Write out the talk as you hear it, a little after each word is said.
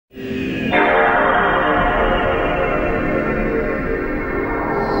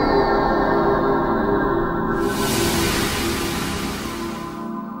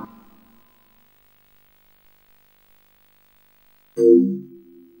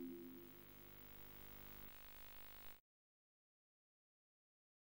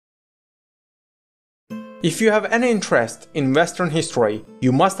If you have any interest in Western history,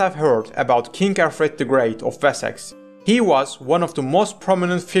 you must have heard about King Alfred the Great of Wessex. He was one of the most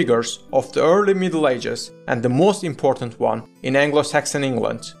prominent figures of the early Middle Ages and the most important one in Anglo-Saxon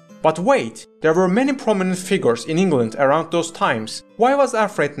England. But wait, there were many prominent figures in England around those times. Why was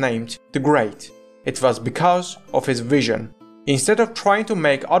Alfred named the Great? It was because of his vision. Instead of trying to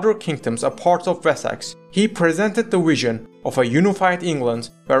make other kingdoms a part of Wessex, he presented the vision of a unified England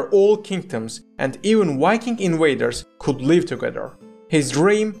where all kingdoms and even Viking invaders could live together. His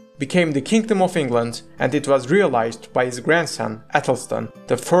dream became the Kingdom of England, and it was realized by his grandson Athelstan,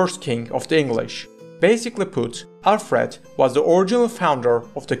 the first king of the English. Basically put, Alfred was the original founder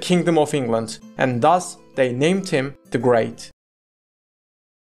of the Kingdom of England, and thus they named him the Great.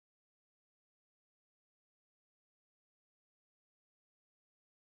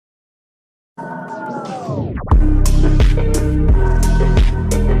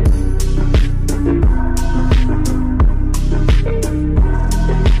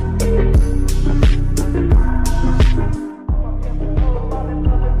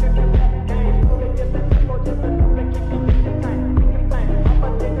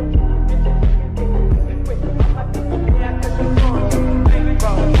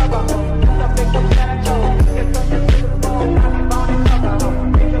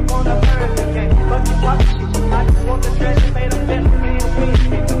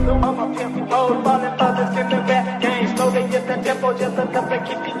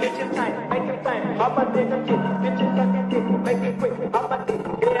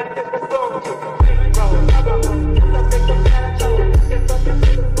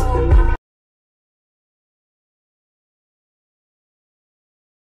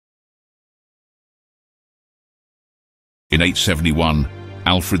 In 871,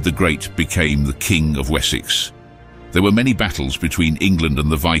 Alfred the Great became the King of Wessex. There were many battles between England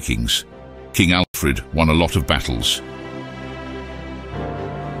and the Vikings. King Alfred won a lot of battles.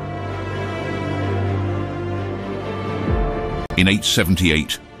 In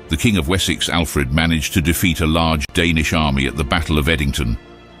 878, the King of Wessex, Alfred, managed to defeat a large Danish army at the Battle of Edington,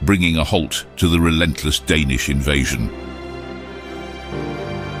 bringing a halt to the relentless Danish invasion.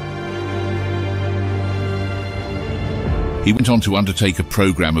 He went on to undertake a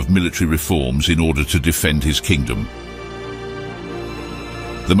program of military reforms in order to defend his kingdom.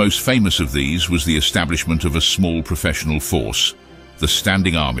 The most famous of these was the establishment of a small professional force, the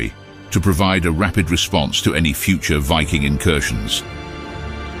Standing Army, to provide a rapid response to any future Viking incursions.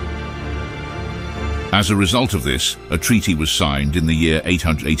 As a result of this, a treaty was signed in the year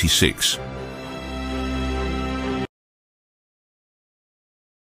 886.